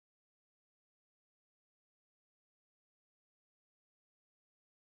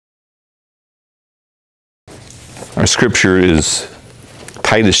Our scripture is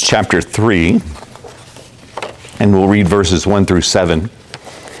Titus chapter 3, and we'll read verses 1 through 7.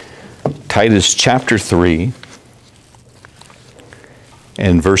 Titus chapter 3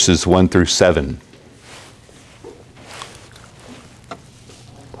 and verses 1 through 7.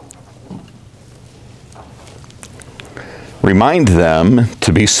 Remind them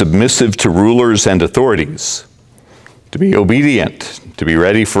to be submissive to rulers and authorities, to be obedient, to be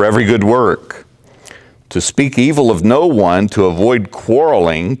ready for every good work, to speak evil of no one, to avoid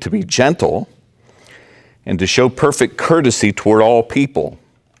quarreling, to be gentle, and to show perfect courtesy toward all people.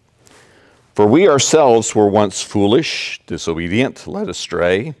 For we ourselves were once foolish, disobedient, led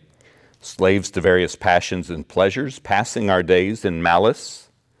astray, slaves to various passions and pleasures, passing our days in malice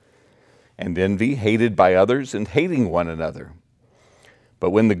and envy, hated by others and hating one another. But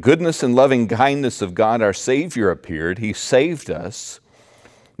when the goodness and loving kindness of God our Savior appeared, he saved us,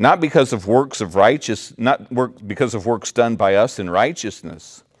 not because of works done by us in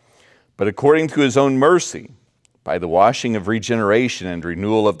righteousness, but according to his own mercy, by the washing of regeneration and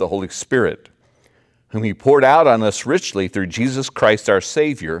renewal of the Holy Spirit, whom he poured out on us richly through Jesus Christ our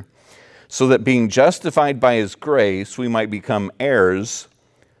Savior, so that being justified by his grace, we might become heirs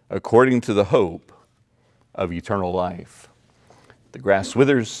according to the hope of eternal life. The grass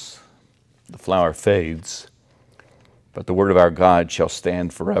withers, the flower fades, but the word of our God shall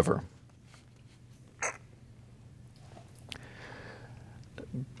stand forever.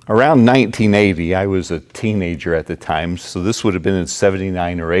 Around 1980, I was a teenager at the time, so this would have been in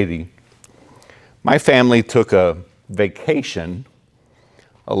 79 or 80. My family took a vacation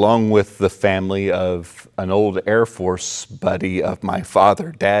along with the family of an old Air Force buddy of my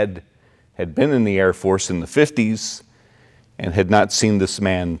father. Dad had been in the Air Force in the 50s and had not seen this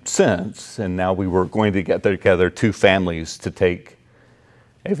man since, and now we were going to get together, two families, to take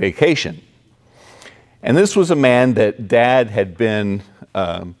a vacation. And this was a man that Dad had been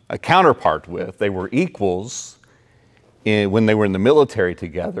a counterpart with. They were equals when they were in the military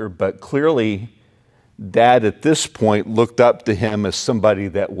together, but clearly Dad at this point looked up to him as somebody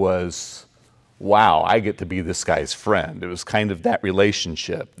that was, wow, I get to be this guy's friend. It was kind of that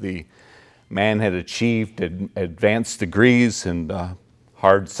relationship. The man had achieved advanced degrees in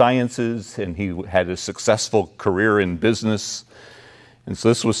hard sciences, and he had a successful career in business. And so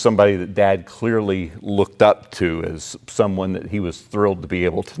this was somebody that Dad clearly looked up to as someone that he was thrilled to be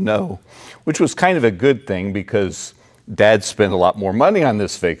able to know, which was kind of a good thing because Dad spent a lot more money on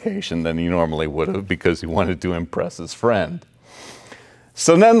this vacation than he normally would have because he wanted to impress his friend.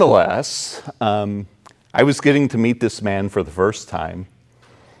 So nonetheless, I was getting to meet this man for the first time.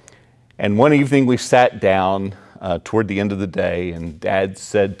 And one evening we sat down toward the end of the day, and Dad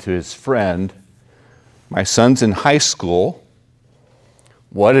said to his friend, "My son's in high school.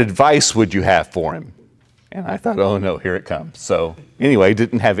 What advice would you have for him?" And I thought, oh no, here it comes. So anyway,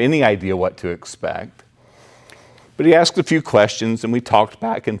 didn't have any idea what to expect. But he asked a few questions, and we talked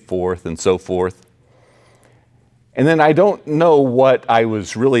back and forth and so forth. And then I don't know what I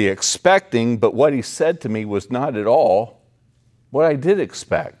was really expecting, but what he said to me was not at all what I did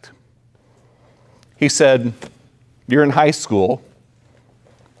expect. He said, "You're in high school,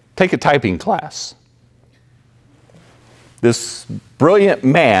 take a typing class." This brilliant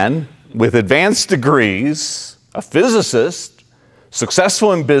man with advanced degrees, a physicist,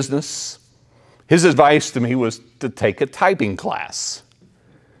 successful in business, his advice to me was to take a typing class.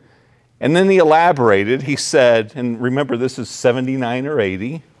 And then he elaborated. He said, and remember this is 79 or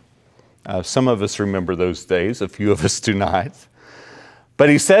 80. Some of us remember those days, a few of us do not. But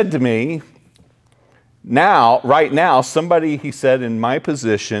he said to me, right now, somebody, he said, in my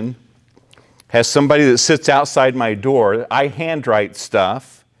position has somebody that sits outside my door. I handwrite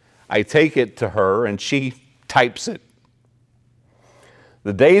stuff. I take it to her, and she types it.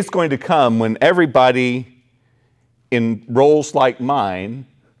 The day is going to come when everybody in roles like mine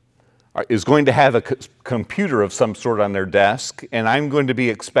is going to have a computer of some sort on their desk, and I'm going to be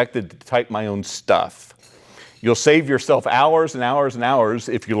expected to type my own stuff. You'll save yourself hours and hours and hours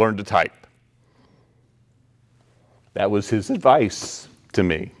if you learn to type. That was his advice to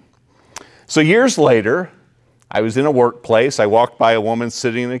me. So years later, I was in a workplace. I walked by a woman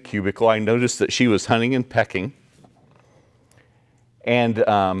sitting in a cubicle. I noticed that she was hunting and pecking. And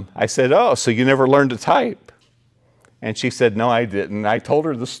I said, "Oh, so you never learned to type?" And she said, "No, I didn't." I told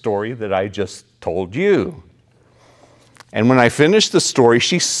her the story that I just told you. And when I finished the story,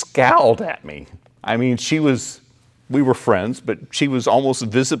 she scowled at me. I mean, we were friends, but she was almost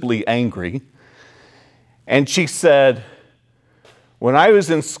visibly angry. And she said, "When I was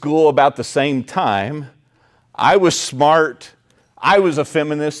in school about the same time, I was smart, I was a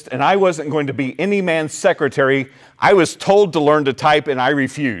feminist and I wasn't going to be any man's secretary. I was told to learn to type and I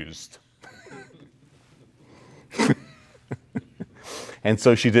refused. And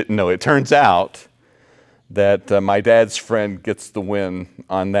so she didn't know. It turns out that my dad's friend gets the win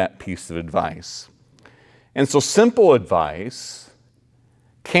on that piece of advice. And so simple advice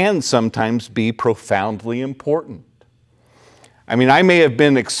can sometimes be profoundly important. I mean, I may have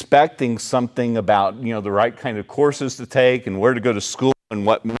been expecting something about, the right kind of courses to take and where to go to school and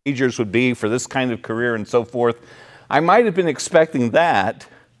what majors would be for this kind of career and so forth. I might have been expecting that.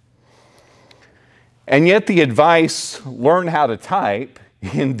 And yet the advice, learn how to type,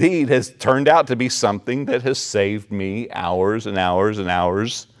 indeed has turned out to be something that has saved me hours and hours and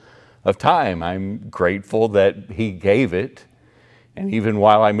hours of time. I'm grateful that he gave it. And even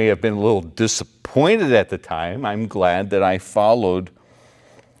while I may have been a little disappointed at the time, I'm glad that I followed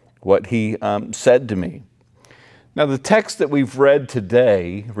what he said to me. Now, the text that we've read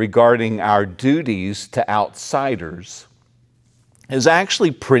today regarding our duties to outsiders is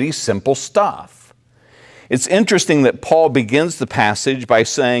actually pretty simple stuff. It's interesting that Paul begins the passage by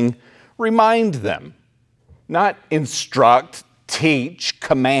saying, remind them, not instruct, teach,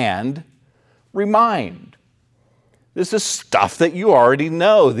 command, remind. This is stuff that you already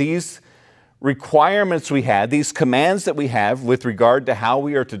know. These requirements we had, these commands that we have with regard to how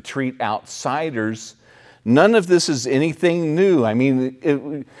we are to treat outsiders, none of this is anything new. I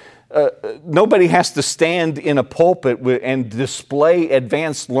mean, nobody has to stand in a pulpit and display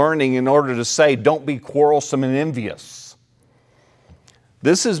advanced learning in order to say, don't be quarrelsome and envious.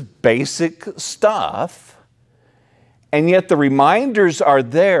 This is basic stuff, and yet the reminders are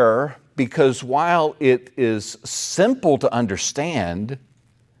there because while it is simple to understand,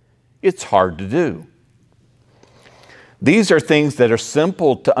 it's hard to do. These are things that are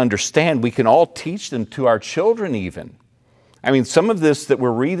simple to understand. We can all teach them to our children even. I mean, some of this that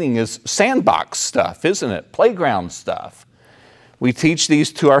we're reading is sandbox stuff, isn't it? Playground stuff. We teach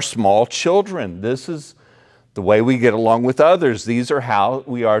these to our small children. This is the way we get along with others. These are how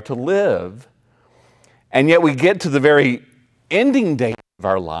we are to live. And yet we get to the very ending day of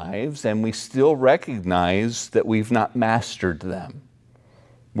our lives and we still recognize that we've not mastered them.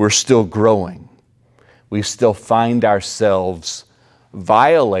 We're still growing. We still find ourselves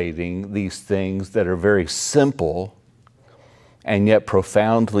violating these things that are very simple and yet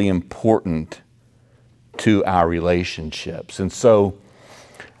profoundly important to our relationships. And so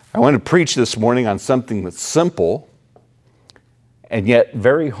I want to preach this morning on something that's simple and yet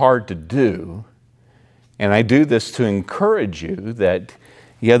very hard to do. And I do this to encourage you that,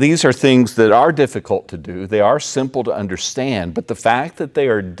 these are things that are difficult to do. They are simple to understand, but the fact that they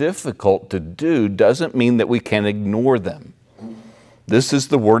are difficult to do doesn't mean that we can ignore them. This is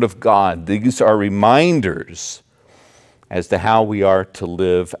the Word of God. These are reminders as to how we are to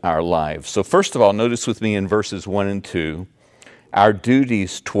live our lives. So first of all, notice with me in verses 1 and 2, our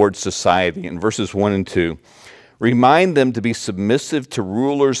duties towards society. In verses 1 and 2, remind them to be submissive to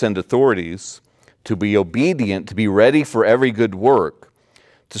rulers and authorities, to be obedient, to be ready for every good work,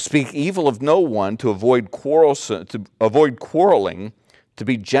 to speak evil of no one, to avoid quarreling, to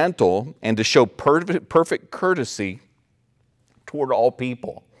be gentle, and to show perfect courtesy toward all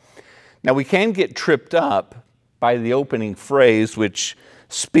people. Now we can get tripped up by the opening phrase, which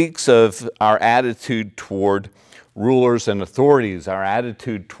speaks of our attitude toward rulers and authorities, our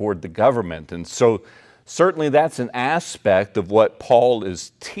attitude toward the government. And so certainly that's an aspect of what Paul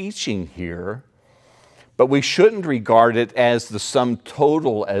is teaching here, but we shouldn't regard it as the sum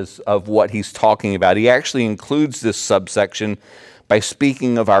total of what he's talking about. He actually includes this subsection by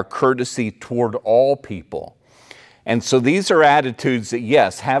speaking of our courtesy toward all people. And so these are attitudes that,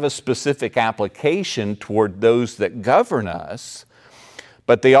 yes, have a specific application toward those that govern us,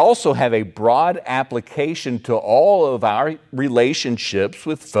 but they also have a broad application to all of our relationships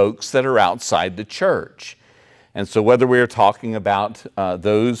with folks that are outside the church. And so whether we are talking about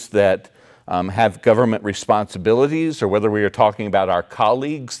those that have government responsibilities, or whether we are talking about our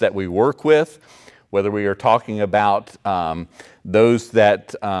colleagues that we work with, whether we are talking about those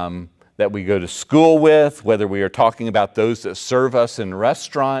that we go to school with, whether we are talking about those that serve us in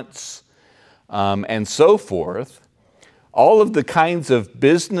restaurants, and so forth, all of the kinds of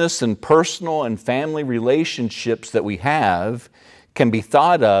business and personal and family relationships that we have can be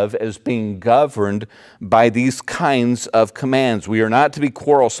thought of as being governed by these kinds of commands. We are not to be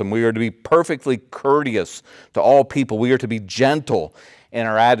quarrelsome. We are to be perfectly courteous to all people. We are to be gentle in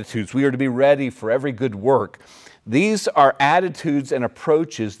our attitudes. We are to be ready for every good work. These are attitudes and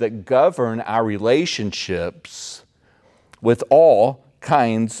approaches that govern our relationships with all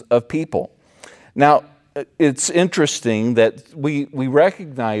kinds of people. Now, it's interesting that we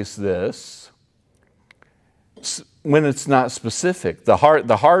recognize this when it's not specific. The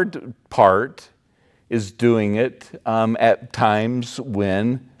hard part is doing it at times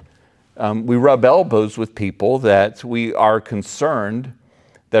when we rub elbows with people that we are concerned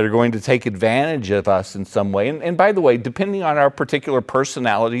that are going to take advantage of us in some way. And by the way, depending on our particular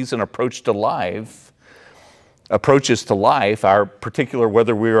personalities and approaches to life, our particular,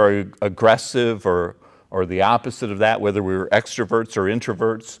 whether we are aggressive or the opposite of that, whether we're extroverts or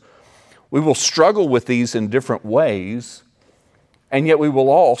introverts, we will struggle with these in different ways, and yet we will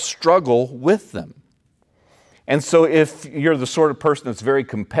all struggle with them. And so if you're the sort of person that's very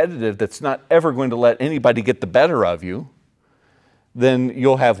competitive, that's not ever going to let anybody get the better of you, then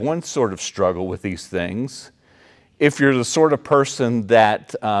you'll have one sort of struggle with these things. If you're the sort of person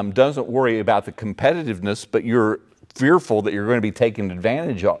that doesn't worry about the competitiveness, but you're fearful that you're going to be taken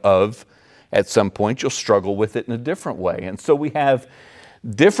advantage of at some point, you'll struggle with it in a different way. And so we have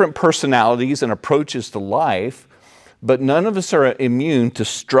different personalities and approaches to life, but none of us are immune to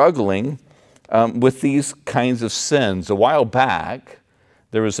struggling with these kinds of sins. A while back,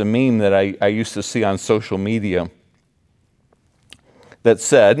 there was a meme that I used to see on social media that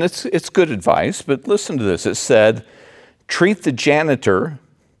said, and it's good advice, but listen to this. It said, treat the janitor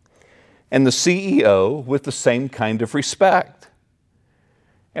and the CEO with the same kind of respect.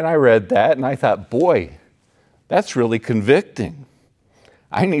 And I read that and I thought, boy, that's really convicting.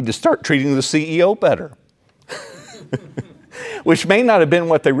 I need to start treating the CEO better. Which may not have been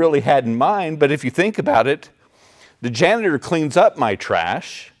what they really had in mind, but if you think about it, the janitor cleans up my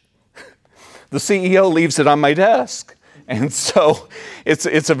trash, the CEO leaves it on my desk. And so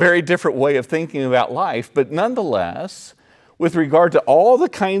it's a very different way of thinking about life. But nonetheless, with regard to all the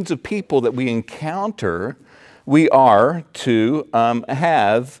kinds of people that we encounter, we are to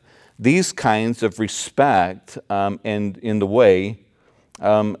have these kinds of respect and in the way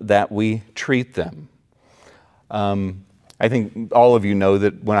that we treat them. I think all of you know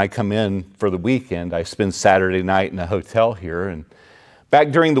that when I come in for the weekend, I spend Saturday night in a hotel here. And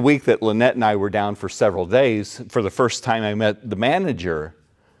back during the week that Lynette and I were down for several days, for the first time I met the manager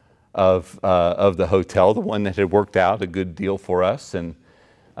of the hotel, the one that had worked out a good deal for us and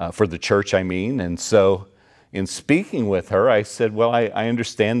for the church, I mean. And so in speaking with her, I said, well, I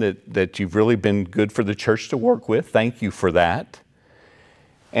understand that you've really been good for the church to work with. Thank you for that.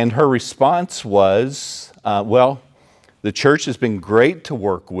 And her response was, well, the church has been great to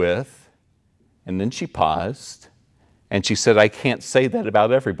work with. And then she paused and she said, I can't say that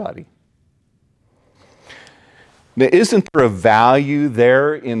about everybody. Now, isn't there a value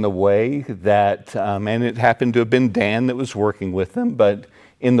there in the way that, and it happened to have been Dan that was working with them, but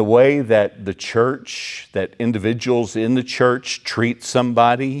in the way that the church, that individuals in the church treat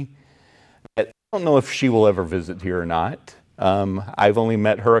somebody, that I don't know if she will ever visit here or not. I've only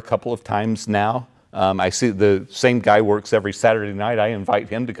met her a couple of times now. I see the same guy works every Saturday night. I invite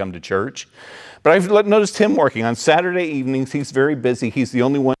him to come to church. But I've noticed him working on Saturday evenings. He's very busy. He's the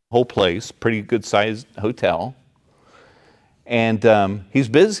only one in the whole place, pretty good-sized hotel. And he's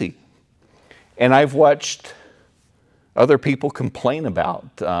busy. And I've watched other people complain about,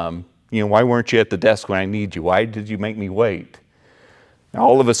 why weren't you at the desk when I need you? Why did you make me wait? Now,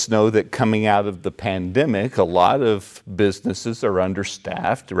 all of us know that coming out of the pandemic, a lot of businesses are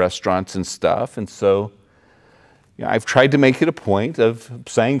understaffed, restaurants and stuff. And so I've tried to make it a point of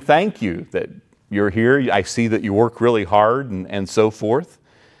saying thank you that you're here. I see that you work really hard and so forth.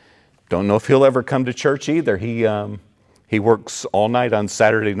 Don't know if he'll ever come to church either. He works all night on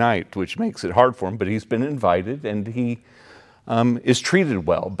Saturday night, which makes it hard for him, but he's been invited and he is treated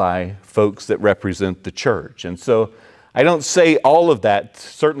well by folks that represent the church. And so I don't say all of that,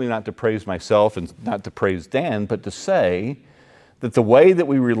 certainly not to praise myself and not to praise Dan, but to say that the way that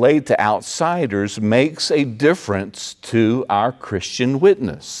we relate to outsiders makes a difference to our Christian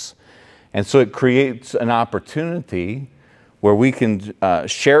witness. And so it creates an opportunity where we can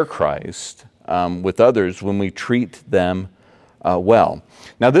share Christ with others when we treat them well.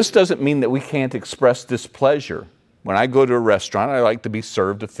 Now, this doesn't mean that we can't express displeasure. When I go to a restaurant, I like to be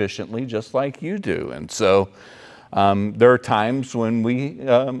served efficiently just like you do. And so there are times when we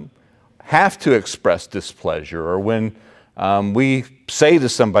have to express displeasure, or when we say to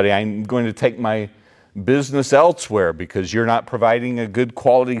somebody, I'm going to take my business elsewhere because you're not providing a good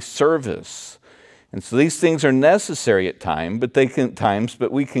quality service. And so these things are necessary at times, but they can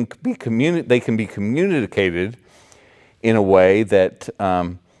be communicated in a way that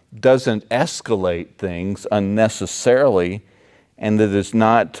doesn't escalate things unnecessarily and that is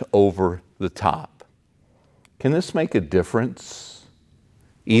not over the top. Can this make a difference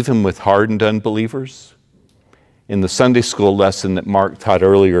even with hardened unbelievers? in the Sunday school lesson that Mark taught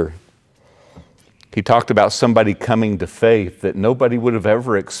earlier, he talked about somebody coming to faith that nobody would have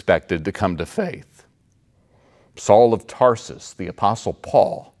ever expected to come to faith. Saul of Tarsus, the Apostle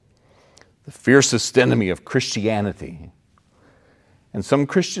Paul, the fiercest enemy of Christianity. And some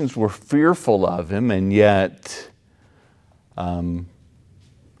Christians were fearful of him, and yet there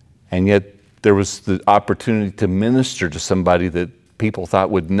was the opportunity to minister to somebody that people thought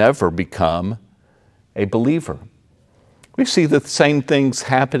would never become a believer. We see the same things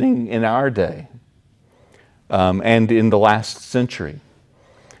happening in our day and in the last century.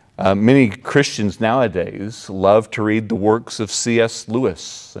 Many Christians nowadays love to read the works of C.S.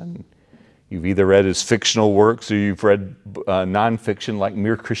 Lewis, and you've either read his fictional works or you've read nonfiction like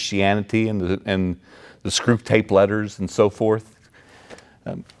Mere Christianity and the Screwtape Letters and so forth.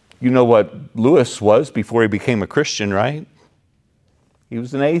 You know what Lewis was before he became a Christian, right? He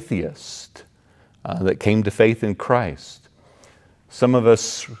was an atheist that came to faith in Christ. Some of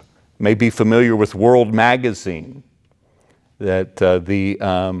us may be familiar with World Magazine, that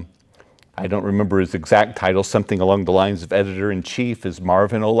I don't remember his exact title, something along the lines of editor-in-chief is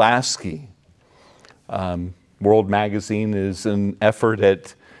Marvin Olasky. World Magazine is an effort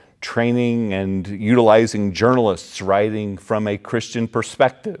at training and utilizing journalists writing from a Christian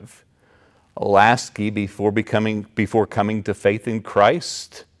perspective. Olasky, before coming to faith in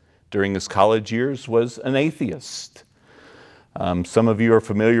Christ during his college years, was an atheist. Some of you are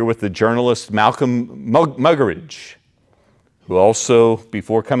familiar with the journalist Malcolm Muggeridge, who also,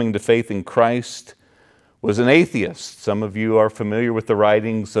 before coming to faith in Christ, was an atheist. Some of you are familiar with the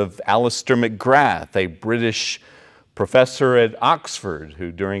writings of Alistair McGrath, a British professor at Oxford,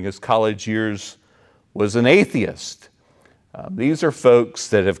 who during his college years was an atheist. These are folks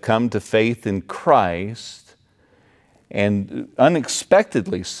that have come to faith in Christ, and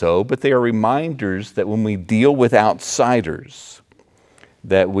unexpectedly so, but they are reminders that when we deal with outsiders,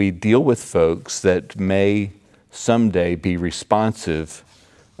 that we deal with folks that may someday be responsive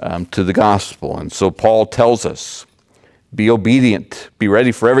to the gospel. And so Paul tells us, be obedient, be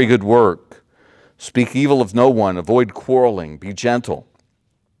ready for every good work, speak evil of no one, avoid quarreling, be gentle,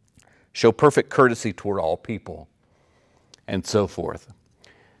 show perfect courtesy toward all people, and so forth.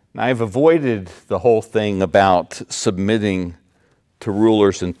 Now, I've avoided the whole thing about submitting to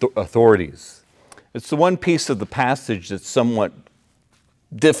rulers and authorities. It's the one piece of the passage that's somewhat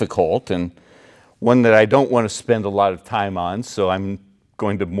difficult and one that I don't want to spend a lot of time on, so I'm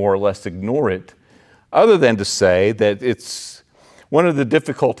going to more or less ignore it, other than to say that it's one of the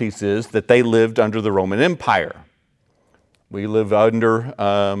difficulties is that they lived under the Roman Empire. We live under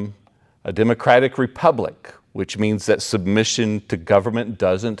a democratic republic, which means that submission to government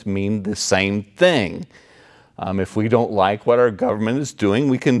doesn't mean the same thing. If we don't like what our government is doing,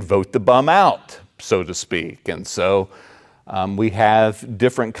 we can vote the bum out, so to speak. And so we have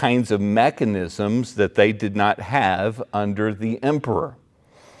different kinds of mechanisms that they did not have under the emperor.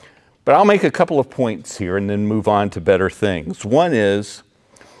 But I'll make a couple of points here and then move on to better things. One is,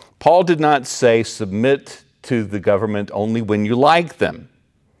 Paul did not say submit to the government only when you like them.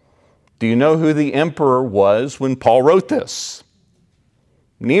 Do you know who the emperor was when Paul wrote this?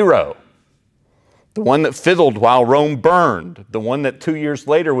 Nero, the one that fiddled while Rome burned, the one that 2 years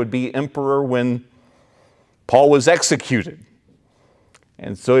later would be emperor when Paul was executed.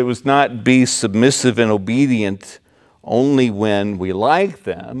 And so it was not be submissive and obedient only when we like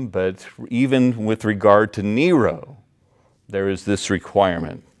them, but even with regard to Nero, there is this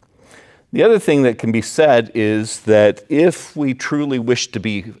requirement. The other thing that can be said is that if we truly wish to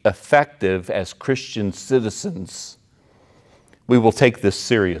be effective as Christian citizens, we will take this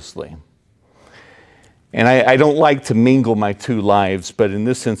seriously. And I don't like to mingle my two lives, but in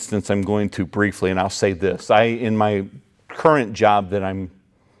this instance I'm going to briefly, and I'll say this. In my current job that I'm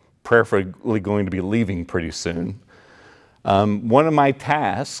prayerfully going to be leaving pretty soon, one of my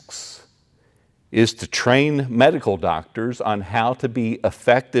tasks is to train medical doctors on how to be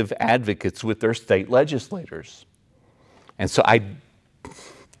effective advocates with their state legislators. And so I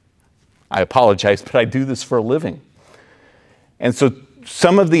apologize, but I do this for a living. And so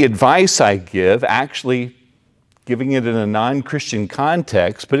some of the advice I give, actually giving it in a non-Christian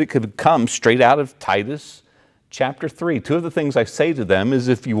context, but it could come straight out of Titus chapter 3. Two of the things I say to them is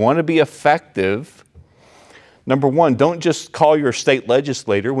if you want to be effective, number one, don't just call your state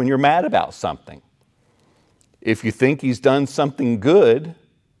legislator when you're mad about something. If you think he's done something good,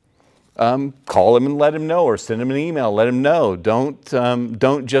 call him and let him know, or send him an email, let him know.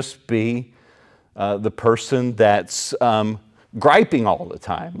 Don't just be the person that's griping all the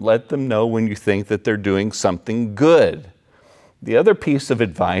time. Let them know when you think that they're doing something good. The other piece of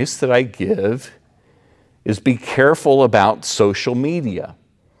advice that I give is be careful about social media.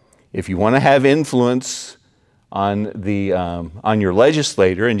 If you want to have influence on your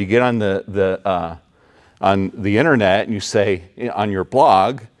legislator, and you get on the internet and you say on your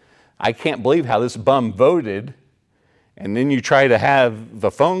blog, "I can't believe how this bum voted," and then you try to have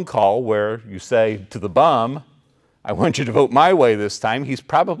the phone call where you say to the bum, "I want you to vote my way this time," he's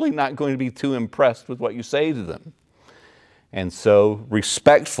probably not going to be too impressed with what you say to them. And so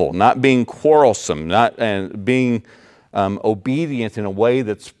respectful, not being quarrelsome, and being obedient in a way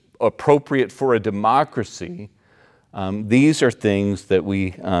that's appropriate for a democracy, these are things that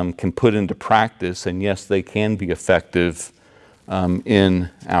we can put into practice, and yes, they can be effective in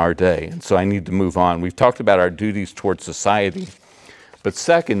our day. And so I need to move on. We've talked about our duties towards society, but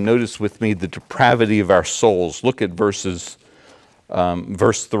second, notice with me the depravity of our souls. Look at verse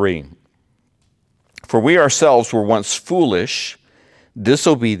 3. "For we ourselves were once foolish,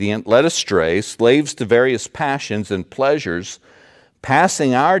 disobedient, led astray, slaves to various passions and pleasures,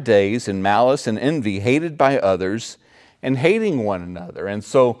 passing our days in malice and envy, hated by others, and hating one another." And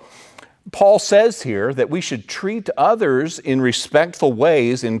so Paul says here that we should treat others in respectful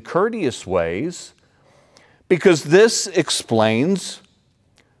ways, in courteous ways, because this explains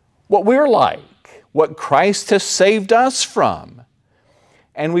what we're like, what Christ has saved us from.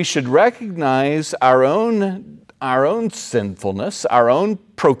 And we should recognize our own sinfulness, our own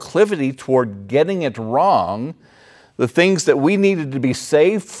proclivity toward getting it wrong, the things that we needed to be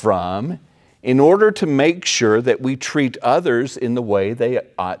saved from, in order to make sure that we treat others in the way they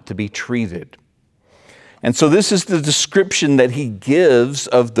ought to be treated. And so this is the description that he gives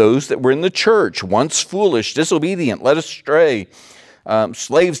of those that were in the church: once foolish, disobedient, led astray,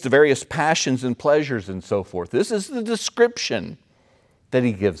 slaves to various passions and pleasures, and so forth. This is the description that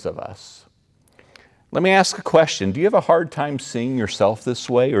he gives of us. Let me ask a question. Do you have a hard time seeing yourself this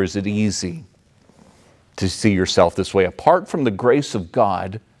way, or is it easy to see yourself this way? Apart from the grace of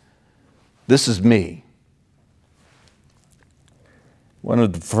God, this is me. One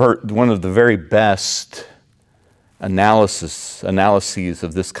of the very best analyses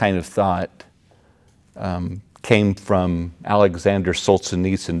of this kind of thought came from Alexander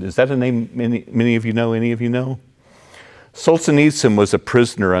Solzhenitsyn. Is that a name many of you know? Any of you know? Solzhenitsyn was a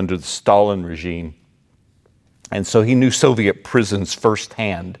prisoner under the Stalin regime, and so he knew Soviet prisons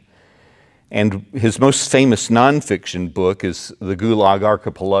firsthand. And his most famous nonfiction book is The Gulag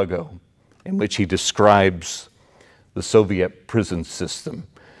Archipelago, in which he describes the Soviet prison system.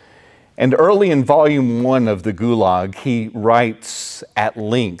 And early in volume 1 of the Gulag, he writes at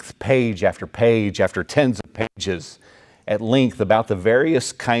length, page after page, after tens of pages, at length about the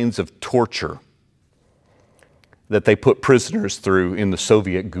various kinds of torture that they put prisoners through in the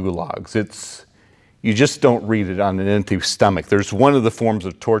Soviet gulags. You just don't read it on an empty stomach. There's one of the forms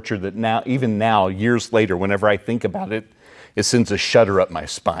of torture that even now, years later, whenever I think about it, it sends a shudder up my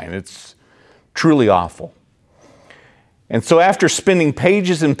spine. It's truly awful. And so after spending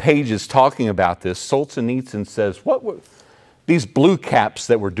pages and pages talking about this, Solzhenitsyn says, what were these blue caps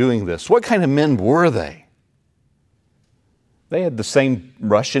that were doing this? What kind of men were they? They had the same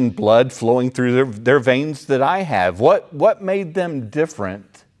Russian blood flowing through their veins that I have. What made them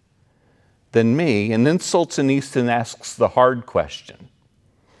different than me? And then Solzhenitsyn asks the hard question.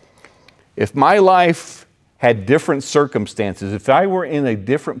 If my life had different circumstances, if I were in a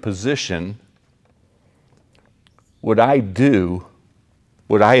different position, would I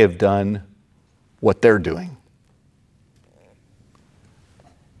have done what they're doing?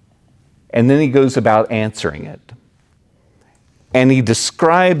 And then he goes about answering it. And he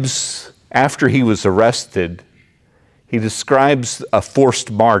describes, after he was arrested, he describes a forced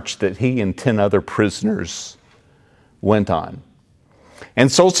march that he and 10 other prisoners went on. And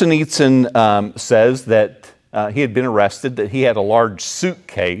Solzhenitsyn says that he had been arrested, that he had a large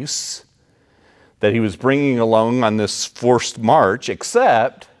suitcase that he was bringing along on this forced march,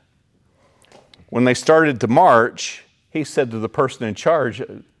 except when they started to march, he said to the person in charge,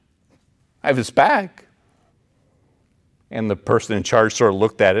 "I have his bag." And the person in charge sort of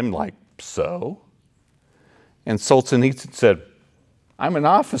looked at him like, "So?" And Solzhenitsyn said, "I'm an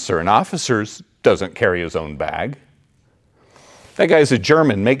officer. An officer doesn't carry his own bag. That guy's a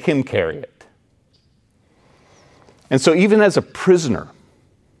German. Make him carry it." And so even as a prisoner,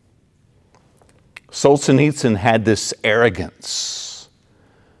 Solzhenitsyn had this arrogance,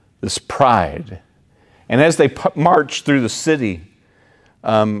 this pride. And as they marched through the city,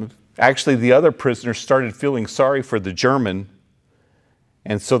 actually the other prisoners started feeling sorry for the German,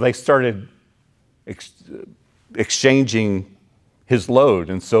 and so they started exchanging his load.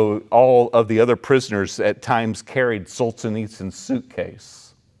 And so all of the other prisoners at times carried Solzhenitsyn's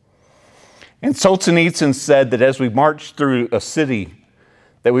suitcase. And Solzhenitsyn said that as we marched through a city,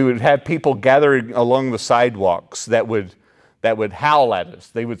 that we would have people gathering along the sidewalks that would howl at us,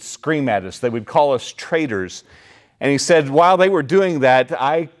 they would scream at us, they would call us traitors. And he said, while they were doing that,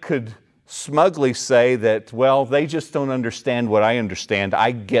 I could smugly say that, well, they just don't understand what I understand.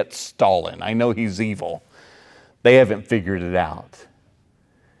 I get Stalin. I know he's evil. They haven't figured it out.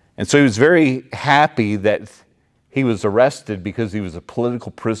 And so he was very happy that he was arrested because he was a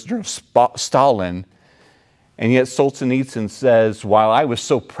political prisoner of Stalin. And yet Solzhenitsyn says, while I was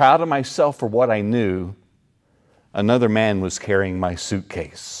so proud of myself for what I knew, another man was carrying my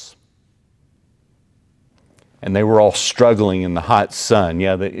suitcase. And they were all struggling in the hot sun.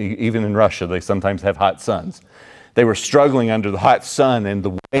 Yeah, even in Russia, they sometimes have hot suns. They were struggling under the hot sun and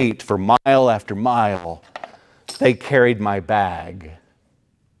the weight for mile after mile. They carried my bag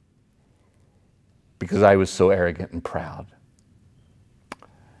because I was so arrogant and proud.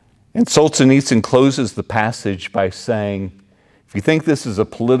 And Solzhenitsyn closes the passage by saying, if you think this is a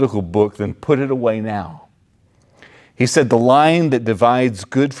political book, then put it away now. He said, the line that divides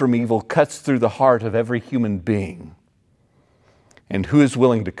good from evil cuts through the heart of every human being. And who is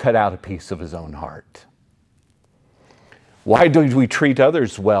willing to cut out a piece of his own heart? Why do we treat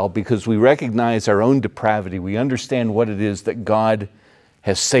others well? Because we recognize our own depravity. We understand what it is that God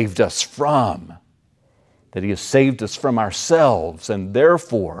has saved us from, that He has saved us from ourselves, and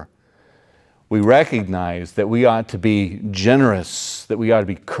therefore we recognize that we ought to be generous, that we ought to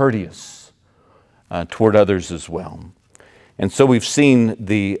be courteous toward others as well. And so we've seen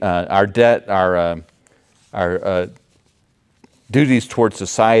our debt, our duties toward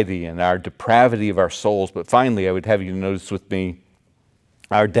society and our depravity of our souls. But finally, I would have you notice with me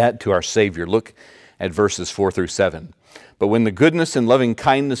our debt to our Savior. Look at verses 4 through 7. But when the goodness and loving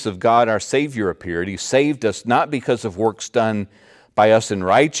kindness of God our Savior appeared, He saved us not because of works done by us in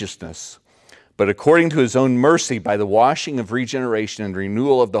righteousness, but according to His own mercy by the washing of regeneration and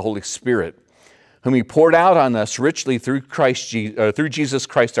renewal of the Holy Spirit, whom He poured out on us richly through Jesus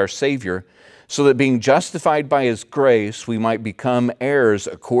Christ our Savior, so that being justified by His grace, we might become heirs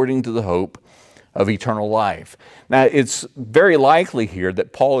according to the hope of eternal life. Now, it's very likely here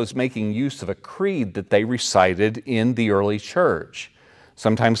that Paul is making use of a creed that they recited in the early church.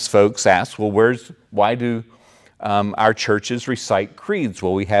 Sometimes folks ask, well, why do our churches recite creeds?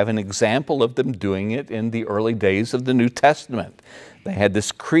 Well, we have an example of them doing it in the early days of the New Testament. They had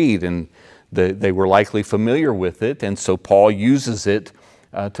this creed, and they were likely familiar with it, and so Paul uses it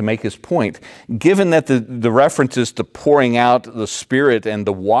to make his point. Given that the references to pouring out the Spirit and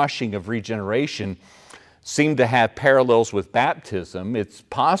the washing of regeneration seem to have parallels with baptism, it's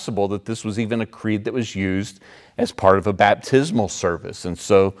possible that this was even a creed that was used as part of a baptismal service, and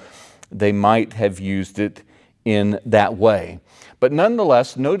so they might have used it in that way. But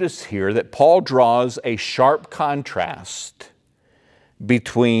nonetheless, notice here that Paul draws a sharp contrast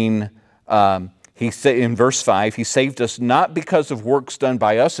between in verse 5, He saved us not because of works done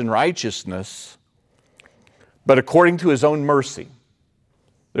by us in righteousness, but according to His own mercy.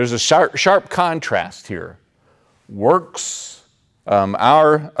 There's a sharp contrast here. Works,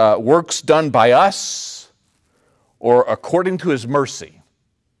 our works done by us, or according to His mercy.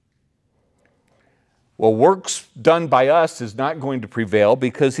 Well, works done by us is not going to prevail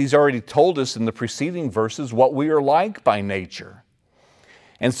because He's already told us in the preceding verses what we are like by nature.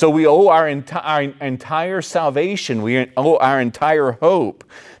 And so we owe our entire salvation, we owe our entire hope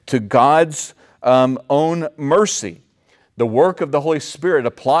to God's own mercy. The work of the Holy Spirit,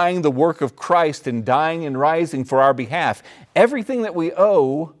 applying the work of Christ in dying and rising for our behalf. Everything that we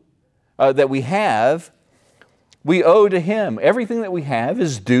owe, that we owe to Him. Everything that we have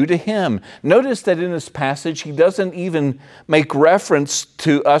is due to Him. Notice that in this passage, he doesn't even make reference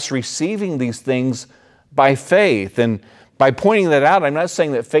to us receiving these things by faith. And by pointing that out, I'm not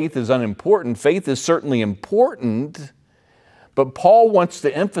saying that faith is unimportant. Faith is certainly important, but Paul wants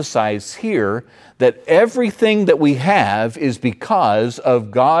to emphasize here that everything that we have is because of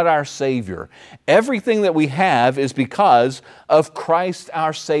God our Savior. Everything that we have is because of Christ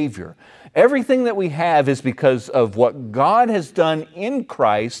our Savior. Everything that we have is because of what God has done in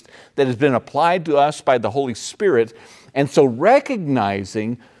Christ that has been applied to us by the Holy Spirit. And so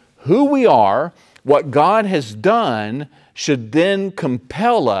recognizing who we are, what God has done, should then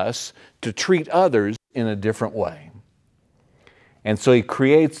compel us to treat others in a different way. And so he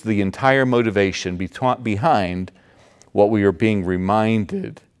creates the entire motivation behind what we are being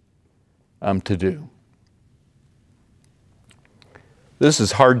reminded to do. This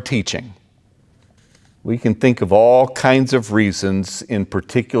is hard teaching. We can think of all kinds of reasons in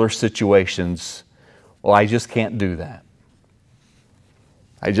particular situations. Well, I just can't do that.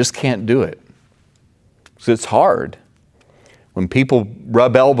 I just can't do it. So it's hard. When people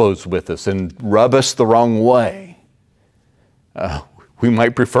rub elbows with us and rub us the wrong way, we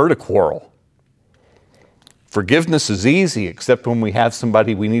might prefer to quarrel. Forgiveness is easy, except when we have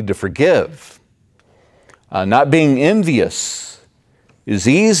somebody we need to forgive. Not being envious is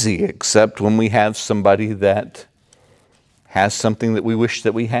easy, except when we have somebody that has something that we wish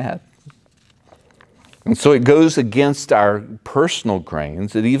that we had. And so it goes against our personal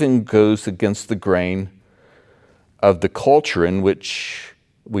grains. It even goes against the grain of the culture in which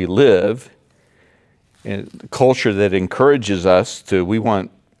we live, a culture that encourages us to, we want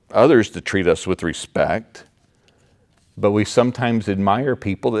others to treat us with respect, but we sometimes admire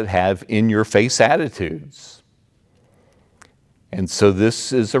people that have in-your-face attitudes. And so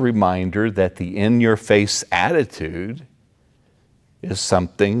this is a reminder that the in-your-face attitude is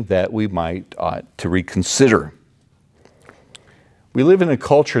something that we ought to reconsider. We live in a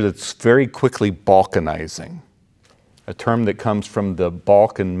culture that's very quickly balkanizing, a term that comes from the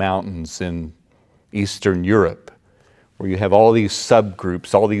Balkan Mountains in Eastern Europe, where you have all these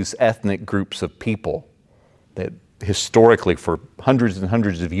subgroups, all these ethnic groups of people that historically for hundreds and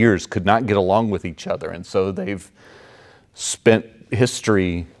hundreds of years could not get along with each other. And so they've spent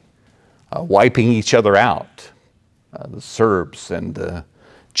history wiping each other out. The Serbs and the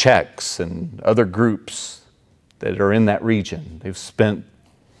Czechs and other groups that are in that region. They've spent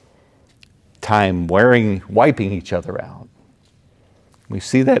time wiping each other out. We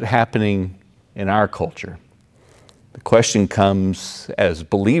see that happening in our culture. The question comes, as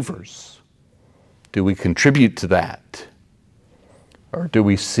believers, do we contribute to that? Or do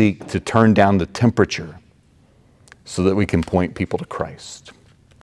we seek to turn down the temperature so that we can point people to Christ?